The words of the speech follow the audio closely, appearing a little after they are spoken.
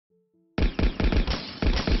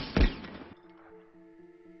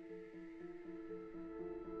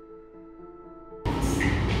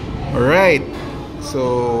Alright,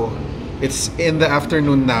 so it's in the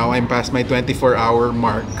afternoon now. I'm past my 24-hour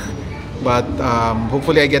mark. But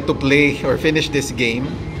hopefully I get to play or finish this game.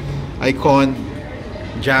 I can't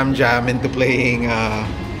jam into playing a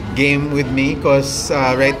game with me because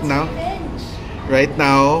right now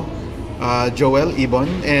Joel, Ibon,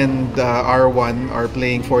 and R1 are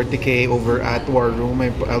playing 40k over at War Room.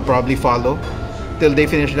 I'll probably follow till they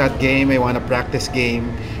finish that game. I want to practice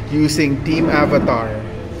game using Team Avatar.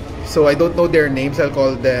 So I don't know their names. I'll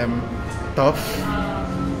call them Tough.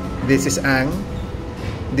 This is Ang.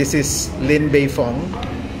 This is Lin Beifong.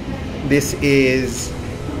 This is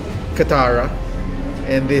Katara.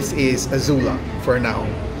 And this is Azula for now,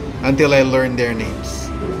 until I learn their names.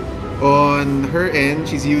 On her end,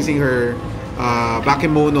 she's using her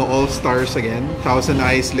Bakemono All-Stars again, 1000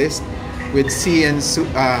 Eyes list with Sihan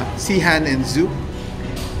and Zu,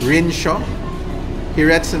 Rinshaw,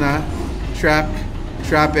 Hiretsuna,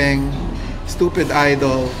 Trapping, Stupid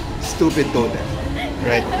Idol, Stupid Totem.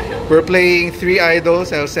 Right. We're playing 3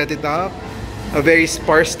 idols. I'll set it up. A very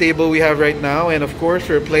sparse table we have right now. And of course,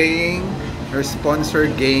 we're playing our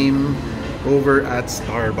sponsored game over at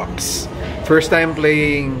Starbucks. First time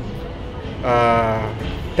playing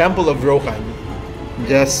Temple of Rokan,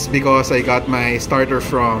 just because I got my starter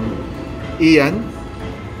from Ian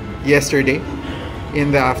yesterday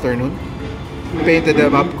in the afternoon. Painted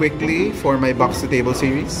them up quickly for my box to table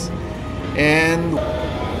series. And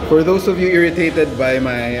for those of you irritated by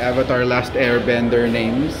my Avatar Last Airbender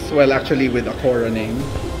names, well, actually with a Korra name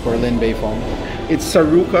for Lin Beifong, it's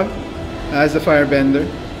Saruka as a firebender.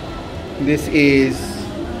 This is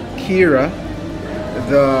Kira,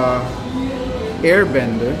 the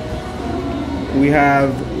airbender. We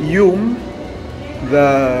have Yum,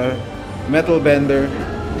 the metal bender.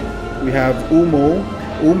 We have Ume,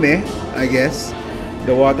 I guess,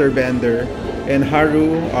 the water bender, and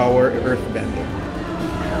Haru, our earth bender.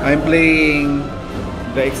 I'm playing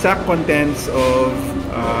the exact contents of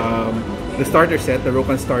the starter set, the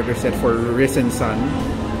Rokan starter set for Risen Sun.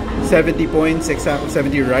 70 points, exactly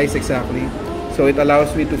 70 rice exactly. So it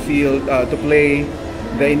allows me to play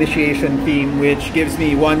the initiation theme, which gives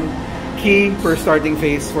me 1 key per starting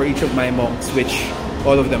phase for each of my monks, which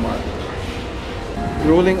all of them are.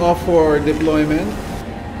 Rolling off for deployment,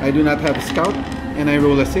 I do not have a scout and I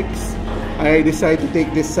roll a 6. I decide to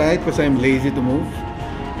take this side because I'm lazy to move,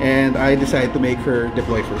 and I decide to make her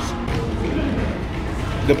deploy first.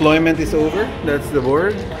 Deployment is over. That's the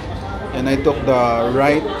board. And I took the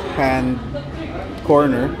right hand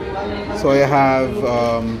corner. So I have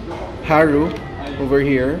Haru over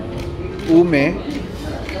here, Ume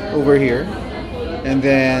over here, and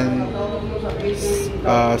then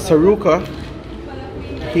Saruka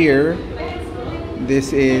here.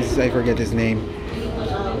 This is, I forget his name,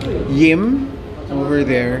 Yim over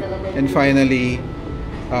there, and finally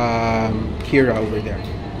Kira over there.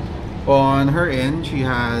 On her end, she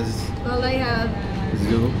has, well, I have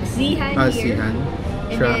Zihan here, and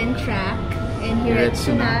then Track, and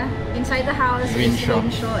Hiretsuna. Inside the house is Rinshaw,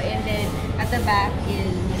 and then at the back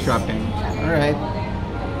is Trapping. Alright.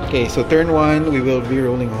 Okay, so turn 1, we will be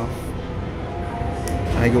rolling off.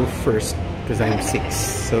 I go first because I'm 6.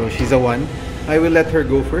 So she's a 1. I will let her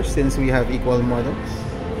go first since we have equal models.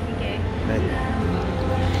 Okay.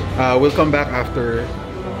 Right. We'll come back after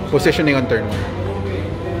positioning on turn 1.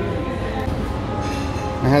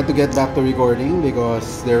 I had to get back to recording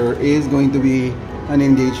because there is going to be an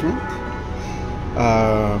engagement.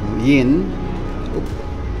 Yin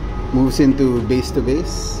moves into base to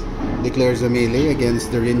base, declares a melee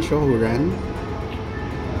against the Rinshaw who ran.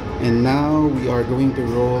 And now we are going to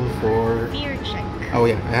roll for fear check. Oh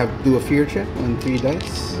yeah, I have to do a fear check on 3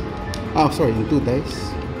 dice. Oh, sorry, on 2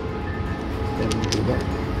 dice. Then we do that.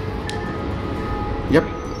 Yep,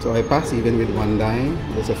 so I pass even with 1 die.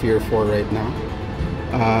 There's a fear 4 right now.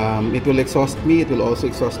 It will exhaust me. It will also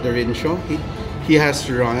exhaust the Rinshaw. He has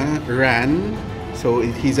ran, so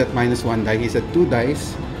he's at -1 die. He's at 2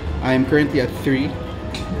 dice. I am currently at 3.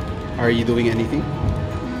 Are you doing anything?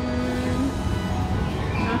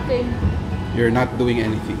 Nothing. You're not doing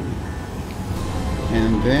anything.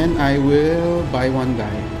 And then I will buy 1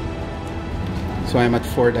 die. So I'm at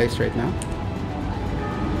 4 dice right now.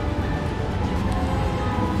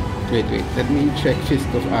 Wait, let me check Fist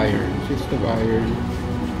of Iron. Fist of Iron.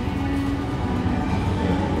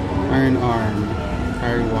 Iron Arm.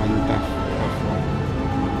 Carry 1, tough 1.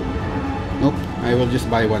 Nope, I will just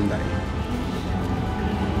buy 1 die.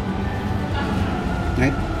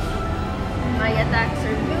 Right? My attacks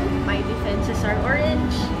are blue, my defenses are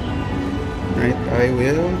orange. Right, I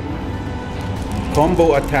will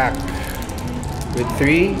combo attack with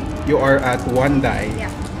 3. You are at 1 die.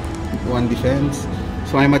 Yeah. 1 defense.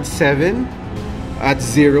 So I'm at 7, at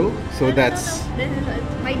 0. So that's...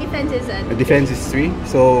 My defense is at... Defense is 3.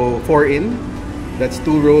 So 4 in. That's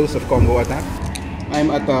 2 rolls of combo attack. I'm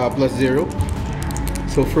at plus 0.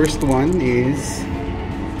 So first one is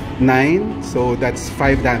 9. So that's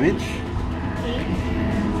 5 damage.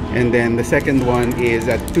 And then the second one is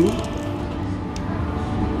at 2.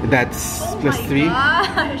 That's plus 3.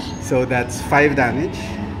 Gosh. So that's 5 damage.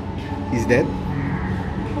 He's dead.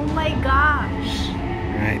 Oh my gosh.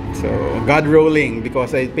 Right, so God rolling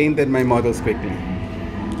because I painted my models quickly.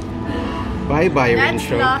 Bye bye, That's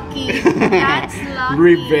Renshaw. lucky. That's lucky.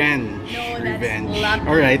 Revenge. No, that's Revenge. lucky.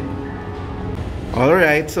 Alright.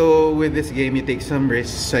 Alright, so with this game you take some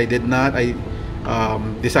risks. I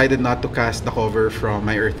decided not to cast the cover from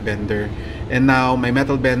my Earthbender. And now my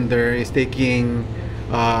Metal Bender is taking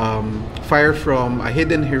fire from a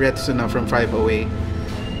hidden Hiretsuna from 5 away.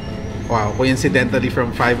 Wow, coincidentally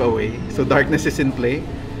from 5 away. So darkness is in play.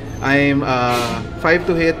 I'm 5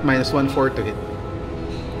 to hit, minus 1/4 to hit.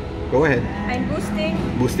 Go ahead. I'm boosting.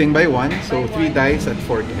 Boosting by 1, so By 3 1. dice at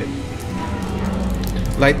 4 to hit.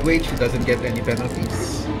 Lightweight, she doesn't get any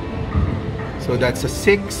penalties. So that's a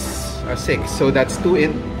 6. A 6. So that's 2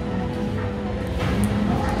 in.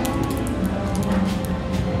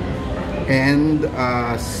 And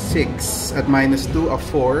 6 at minus 2, a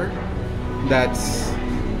 4. That's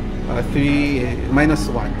 3 minus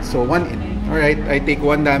 1. So 1 in. Alright, I take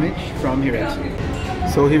 1 damage from Hiretsuna.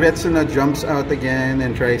 So Hiretsuna jumps out again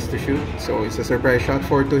and tries to shoot. So it's a surprise shot,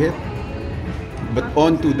 4 to hit. But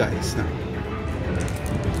on 2 dice now.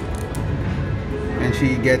 And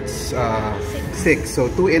she gets 6. So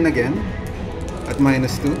 2 in again at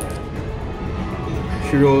minus 2.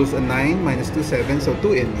 She rolls a 9, minus 2, 7. So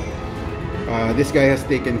 2 in. This guy has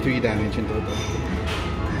taken 3 damage in total.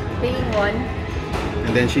 Paying 1.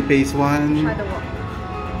 And then she pays 1. Shadow Walk.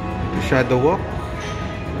 Shadow Walk.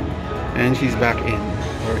 And she's back in.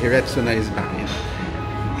 Or Hiretsuna is back in.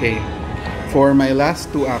 Okay. For my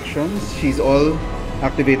last 2 actions, she's all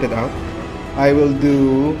activated out. I will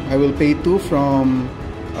pay 2 from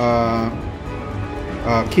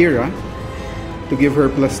Kira to give her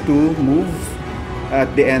plus 2 move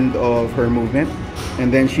at the end of her movement.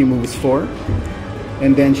 And then she moves 4.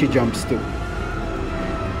 And then she jumps 2.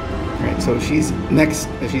 Right, so she's next.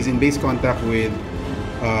 She's in base contact with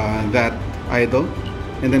that idol.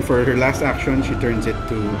 And then for her last action, she turns it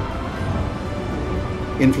to...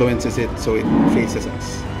 influences it so it faces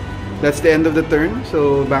us. That's the end of the turn.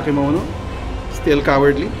 So Bakemono, still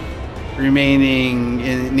cowardly, remaining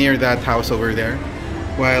near that house over there,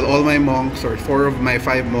 while all my monks, or 4 of my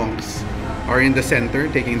 5 monks, are in the center,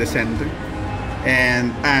 taking the center,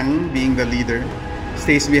 and Ang, being the leader,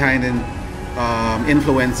 stays behind and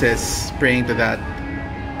influences praying to that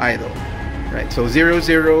idol. Right, so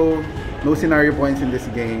 0-0, no scenario points in this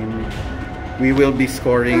game. We will be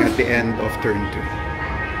scoring at the end of turn 2.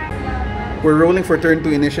 We're rolling for turn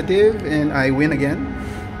 2 initiative, and I win again.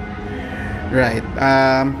 Right.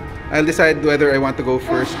 I'll decide whether I want to go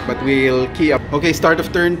first, but we'll key up. Okay, start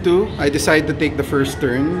of turn 2. I decide to take the first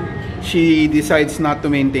turn. She decides not to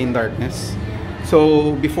maintain darkness.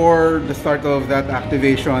 So before the start of that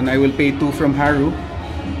activation, I will pay 2 from Haru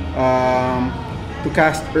to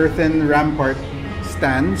cast Earthen Rampart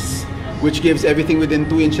Stance, which gives everything within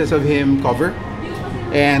 2 inches of him cover.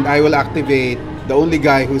 And I will activate the only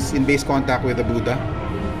guy who's in base contact with the Buddha,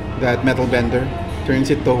 that Metal Bender, turns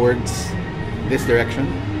it towards this direction.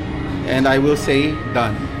 And I will say,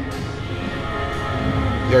 done.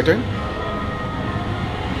 Your turn.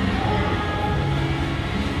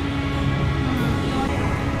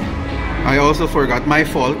 I also forgot, my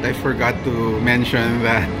fault, I forgot to mention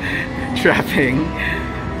that trapping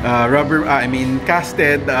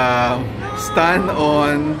casted stun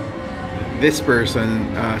on this person,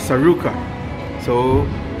 Saruka. So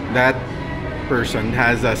that person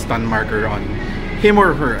has a stun marker on him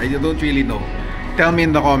or her. I don't really know. Tell me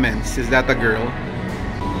in the comments, is that a girl?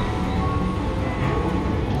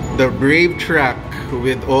 The Brave track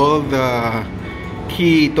with all the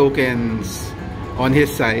key tokens on his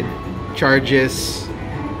side charges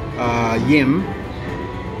Yim,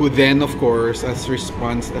 who then of course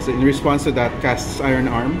in response to that casts Iron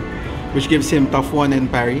Arm, which gives him tough 1 and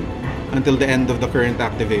parry until the end of the current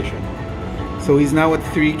activation. So he's now at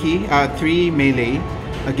 3 melee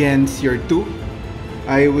against your 2.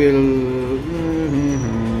 I will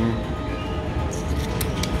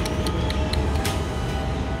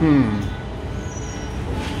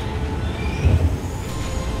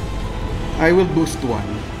I will boost 1.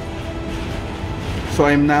 So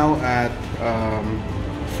I'm now at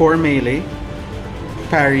 4 melee,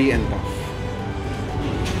 parry and tough.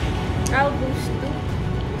 I'll boost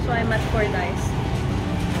 2. So I'm at 4 dice.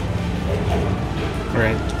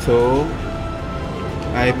 Alright, so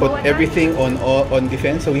I put everything on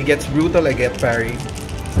defense. So he gets brutal, I get parry.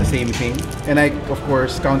 The same thing. And I, of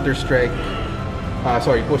course, counter strike.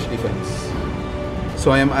 Push defense.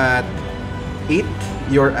 So I am at 8.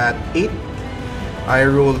 You're at 8. I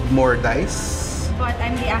rolled more dice. But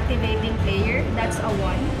I'm the activating player. That's a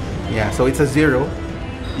 1. Yeah, so it's a 0.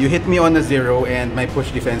 You hit me on a 0 and my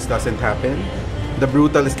push defense doesn't happen. The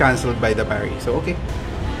brutal is cancelled by the parry. So okay.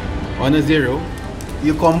 On a 0,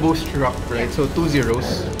 you combo struck, right? So 2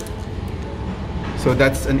 zeros. So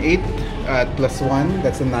that's an 8 at +1.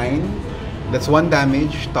 That's a 9. That's 1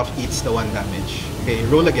 damage. Tough eats the 1 damage. Okay,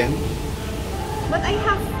 roll again. But I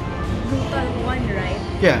have brutal 1, right?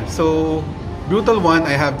 Yeah, so brutal 1,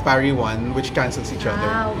 I have parry 1, which cancels each other.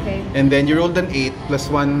 Ah, okay. And then you rolled an 8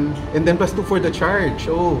 +1, and then +2 for the charge.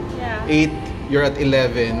 Oh, yeah. 8, you're at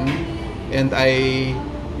 11, and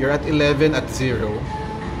you're at 11 at 0.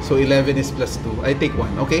 So 11 is +2. I take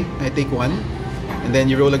 1, okay? I take 1. And then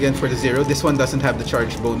you roll again for the 0. This one doesn't have the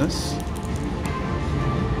charge bonus.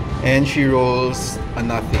 And she rolls a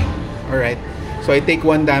nothing. Alright. So I take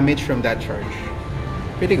 1 damage from that charge.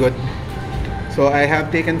 Pretty good. So I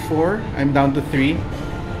have taken 4. I'm down to 3.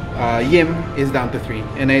 Yim is down to 3.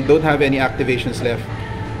 And I don't have any activations left.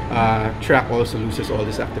 Track also loses all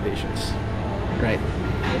his activations. Right.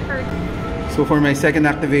 So for my second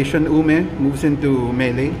activation, Ume moves into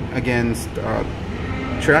melee against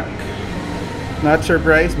Track. Not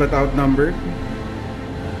surprised, but outnumbered.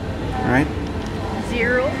 Alright.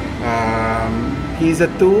 0. He's a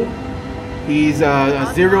 2. He's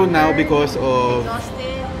a 0 now because of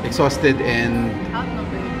exhausted and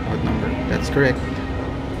outnumbered. That's correct.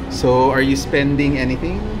 So are you spending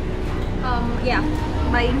anything? Yeah.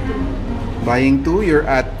 Buying 2. Buying 2. You're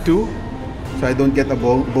at 2. So I don't get a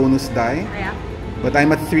bonus die. Yeah. But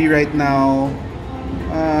I'm at 3 right now.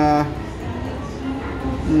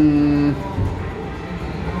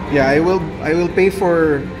 Yeah, I will pay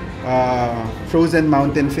for Frozen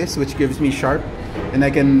Mountain Fist, which gives me sharp, and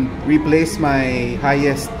I can replace my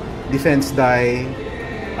highest defense die.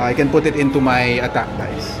 I can put it into my attack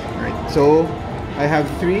dice. Alright, so I have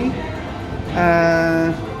 3.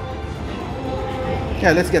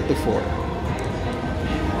 Yeah, let's get to 4.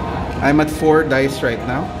 I'm at 4 dice right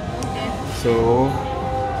now. Okay. So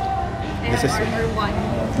this is armor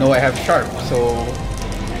 1. No, I have sharp. So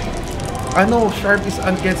no, sharp is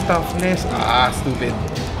against toughness. Stupid.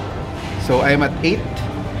 So I'm at 8.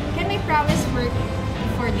 Can my prowess work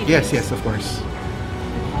for defense? Yes, of course.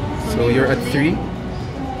 So you're at 3.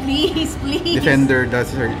 Please. Defender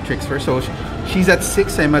does her tricks first. So she's at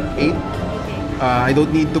 6. I'm at 8. Okay. I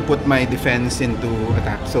don't need to put my defense into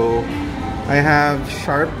attack. So I have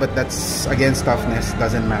sharp, but that's against toughness.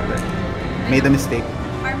 Doesn't matter. Made a mistake.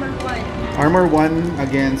 Armor 1. Armor 1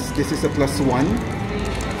 against, this is a +1.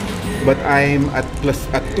 But I'm at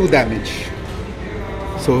 2 damage.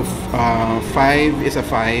 So 5 is a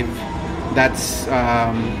 5. That's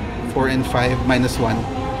 4 and 5 minus 1.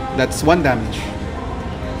 That's 1 damage.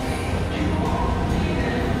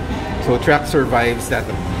 So Track survives that.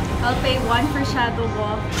 I'll pay 1 for Shadow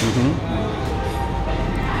Walk.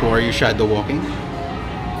 Who are you shadow walking?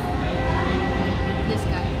 This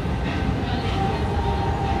guy.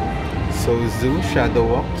 So Zoo shadow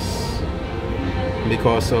walks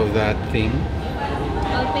because of that thing.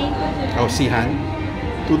 I'll pay 2 Oh, Sihan.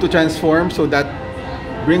 2 to transform, so that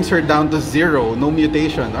brings her down to 0. No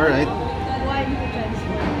mutation. Alright. 1 to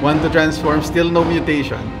transform. 1 to transform, still no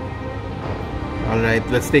mutation. Alright,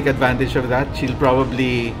 let's take advantage of that. She'll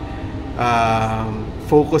probably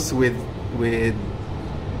focus with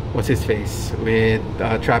what's his face? With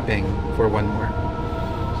trapping for 1 more.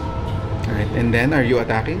 Alright, and then are you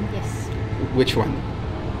attacking? Yes. Which one?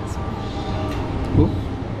 This one. Who?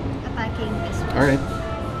 Attacking this one. Alright.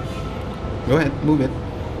 Go ahead, move it.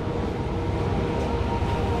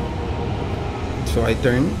 So I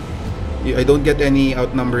turn. I don't get any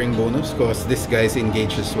outnumbering bonus because this guy's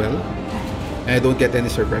engaged as well. And I don't get any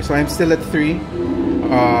surprise. So I'm still at 3.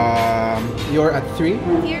 You're at 3.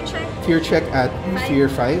 Fear check. Fear check at 5. Fear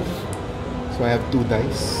 5. So I have 2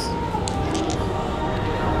 dice.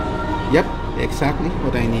 Yep, exactly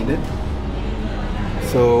what I needed.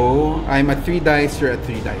 So I'm at 3 dice, you're at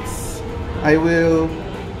 3 dice. I will...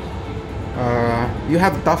 you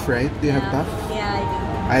have tough, right? Do you have tough? Yeah, I do.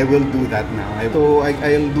 I will do that now. So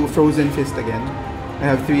I'll do Frozen Fist again. I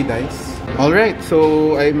have 3 dice. Alright,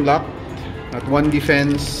 so I'm locked at 1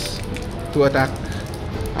 defense, 2 attack.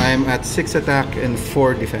 I'm at 6 attack and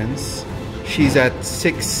 4 defense. She's at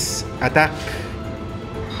 6 attack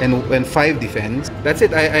and 5 defense. That's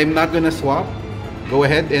it. I'm not gonna swap. Go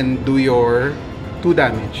ahead and do your 2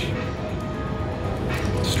 damage.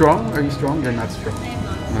 Strong? Are you strong? You're not strong.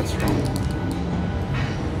 I'm not strong.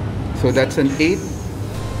 So that's an 8,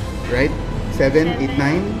 right? 7, 8,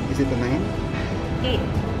 9. Is it a 9? 8.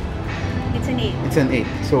 It's an 8. It's an 8.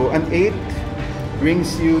 So an 8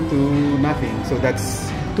 brings you to nothing. So that's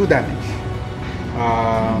 2 damage.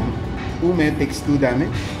 Ume takes 2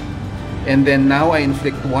 damage. And then now I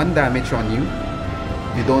inflict 1 damage on you.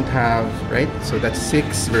 You don't have, right? So that's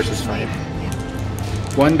 6 versus 5.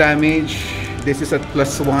 1 damage. This is at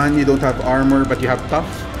 +1. You don't have armor, but you have tough,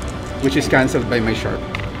 which is cancelled by my sharp.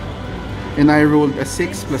 And I rolled a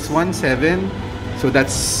 6 + 1, 7. So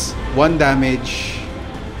that's 1 damage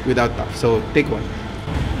without tough. So take 1.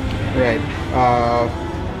 Right.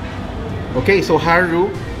 Okay, so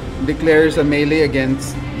Haru declares a melee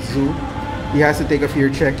against Zu. He has to take a fear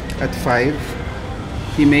check at 5.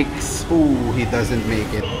 He makes... Oh, he doesn't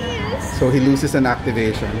make it. So he loses an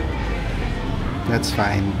activation. That's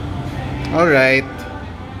fine. Alright.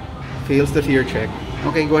 Fails the fear check.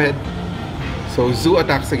 Okay, go ahead. So Zu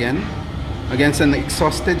attacks again. Against an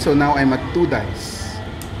exhausted. So now I'm at 2 dice.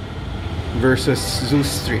 Versus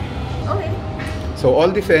Zu's 3. Okay. So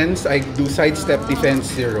all defense, I do sidestep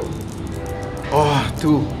defense 0. Oh,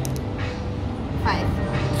 2. 5.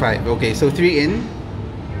 5. Okay, so 3 in.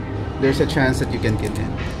 There's a chance that you can kill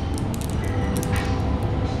him.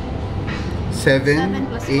 7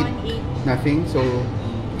 plus 8, 1, 8. nothing. So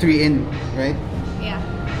 3 in, right? Yeah.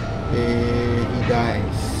 He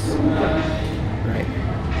dies. Right.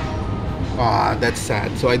 Ah, that's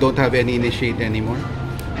sad. So I don't have any initiate anymore.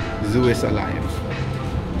 Zu is alive.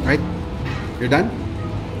 Right? You're done?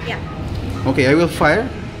 Yeah. Okay, I will fire.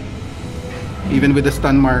 Even with the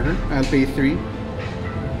stun marker, I'll pay 3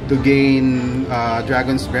 to gain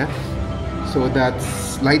Dragon's Breath. So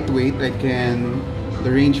that's lightweight. I can... The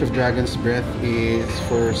range of Dragon's Breath is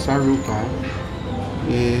for Saruka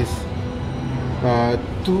is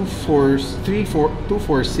 2, 4, 3, 4, 2,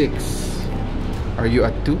 4, 6. Are you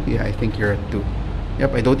at 2? Yeah, I think you're at 2.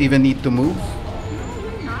 Yep, I don't even need to move. No,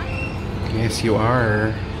 you're not. Yes, you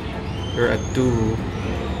are. You're at 2.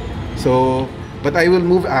 So, but I will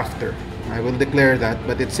move after. I will declare that.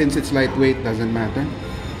 But since it's lightweight, doesn't matter.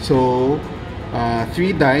 So,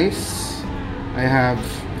 3 dice. I have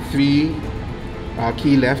 3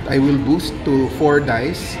 key left. I will boost to 4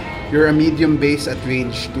 dice. You're a medium base at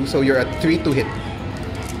range 2. So, you're at 3 to hit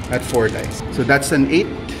at 4 dice. So, that's an 8.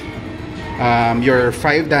 You're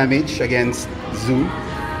 5 damage against Zu.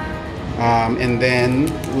 And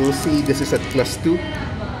then, we'll see. This is at +2.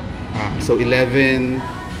 So 11,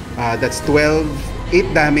 that's 12,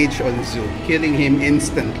 8 damage on Zu, killing him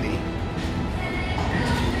instantly.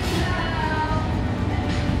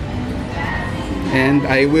 And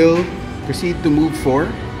I will proceed to move 4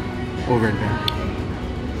 over there.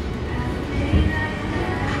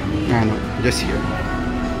 No, just here.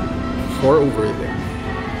 4 over there.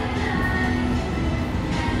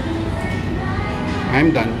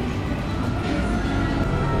 I'm done.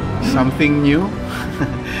 Something new?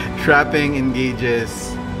 Trapping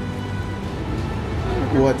engages...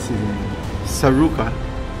 What's his name? Saruka.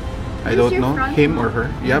 I don't know. Him or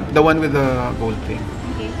her. Yep, the one with the gold thing.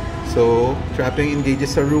 Okay. So, trapping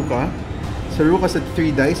engages Saruka. Saruka's at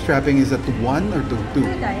 3 dice. Trapping is at 1 or 2? 2.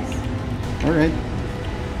 2 dice. Alright.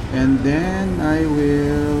 And then I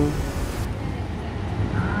will...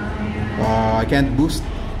 I can't boost.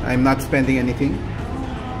 I'm not spending anything.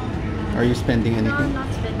 Are you spending anything? No, I'm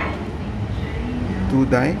not spending anything. 2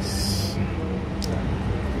 dice.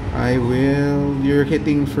 I will... You're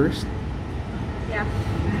hitting first. Yeah.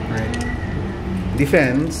 Right.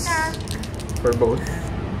 Defense. For both.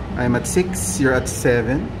 I'm at 6. You're at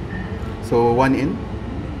 7. So 1 in.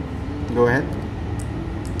 Go ahead.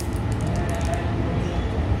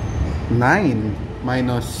 9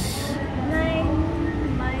 minus...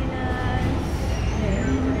 9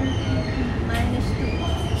 minus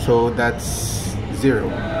 2. So that's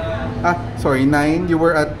 0. Sorry, 9. You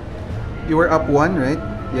were up 1, right?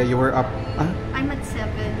 Yeah, you were up. I'm at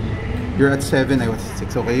 7. You're at 7. I was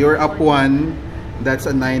 6. Okay, you're up 1. That's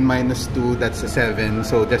a 9 minus 2. That's a 7.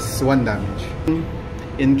 So that's 1 damage.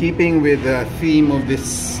 In keeping with the theme of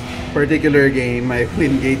this particular game, I will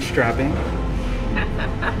engage trapping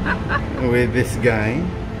with this guy.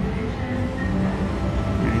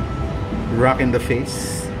 Right. Rock in the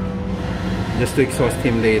face, just to exhaust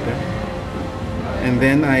him later. And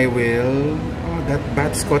then I will... Oh, that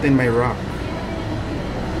bat's caught in my rock.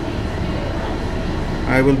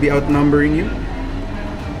 I will be outnumbering you.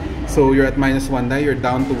 So you're at -1 die, you're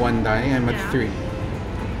down to 1 die, I'm at 3.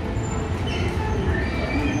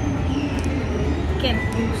 Can't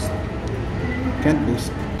boost. Can't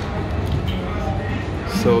boost.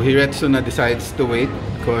 So Hiretsuna decides to wait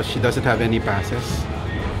because she doesn't have any passes.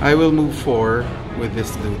 I will move 4 with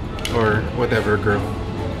this dude or whatever girl.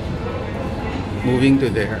 Moving to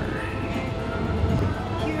there.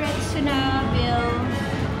 Hiretsuna will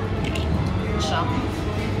jump.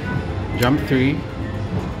 Jump 3.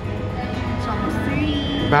 Jump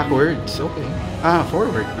 3. Backwards. Okay. Ah,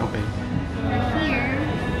 forward. Okay. Here.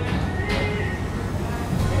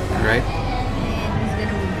 Right. And he's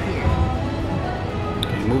gonna move here.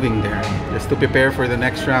 Okay, moving there. Just to prepare for the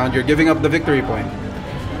next round. You're giving up the victory point.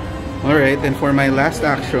 Alright, and for my last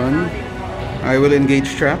action, I will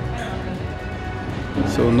engage trap.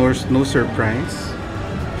 So no surprise.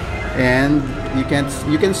 And you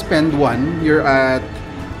can spend 1. You're at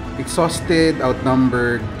exhausted,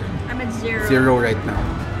 outnumbered. I'm at 0. 0 right now.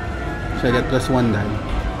 So I get +1 die.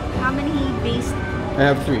 How many base? I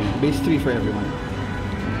have 3. Base 3 for everyone.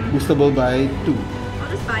 Boostable by 2. I'll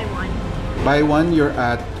just buy 1. By 1, you're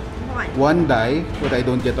at 1 die, but I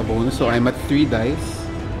don't get a bonus, so I'm at 3 dice.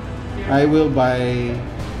 I will buy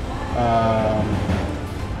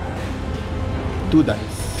 2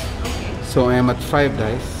 dice. Okay. So I am at 5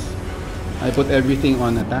 dice. I put everything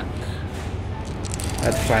on attack.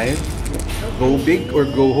 At 5. Okay. Go big or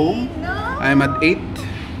go home. No. I'm at 8.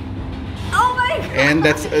 Oh my god. And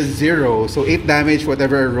that's a 0. So 8 damage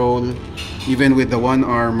whatever I roll, even with the 1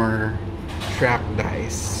 armor trap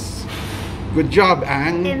dice. Good job,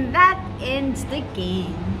 Ang. And that ends the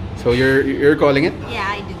game. So you're calling it? Yeah,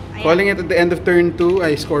 I did. Calling it at the end of turn 2,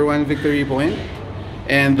 I score 1 victory point.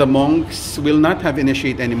 And the monks will not have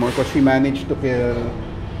initiate anymore because she managed to kill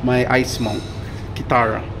my ice monk,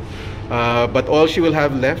 Kitara. But all she will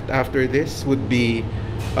have left after this would be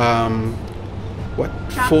what?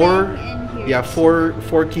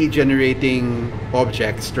 Four key generating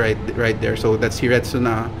objects right there. So that's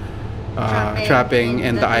Hiretsuna, trapping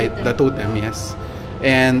and the totem, yes.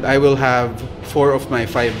 And I will have 4 of my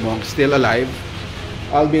 5 monks still alive,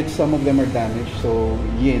 albeit some of them are damaged. So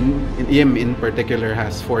Yim in particular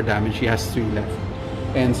has 4 damage. He has 3 left,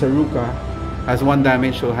 and Saruka has 1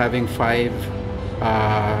 damage, so having 5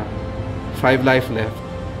 life left.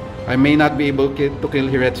 I may not be able to kill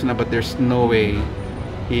Hiretsuna, but there's no way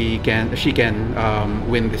she can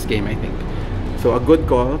win this game, I think. So a good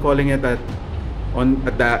call, calling it at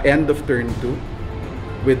the end of turn 2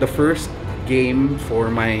 with the first game for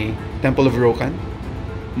my Temple of Rokan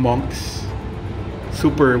monks.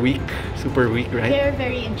 Super weak, right? They're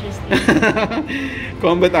very interesting.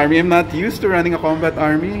 Combat army. I'm not used to running a combat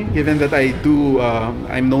army, given that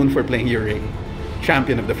I'm known for playing Yurei.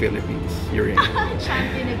 Champion of the Philippines, Yurei.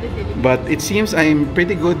 Champion of the Philippines. But it seems I'm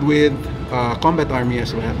pretty good with combat army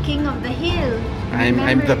as well. King of the Hill.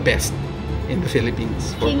 I'm the best in the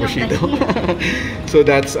Philippines for King Bushido. of the Hill. So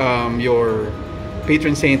that's your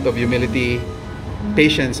patron saint of humility,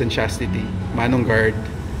 patience, and chastity, ManongGuard,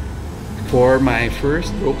 for my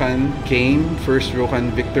first Rokan game, first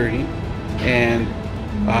Rokan victory, and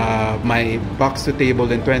my box to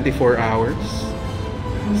table in 24 hours.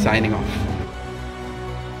 Signing off.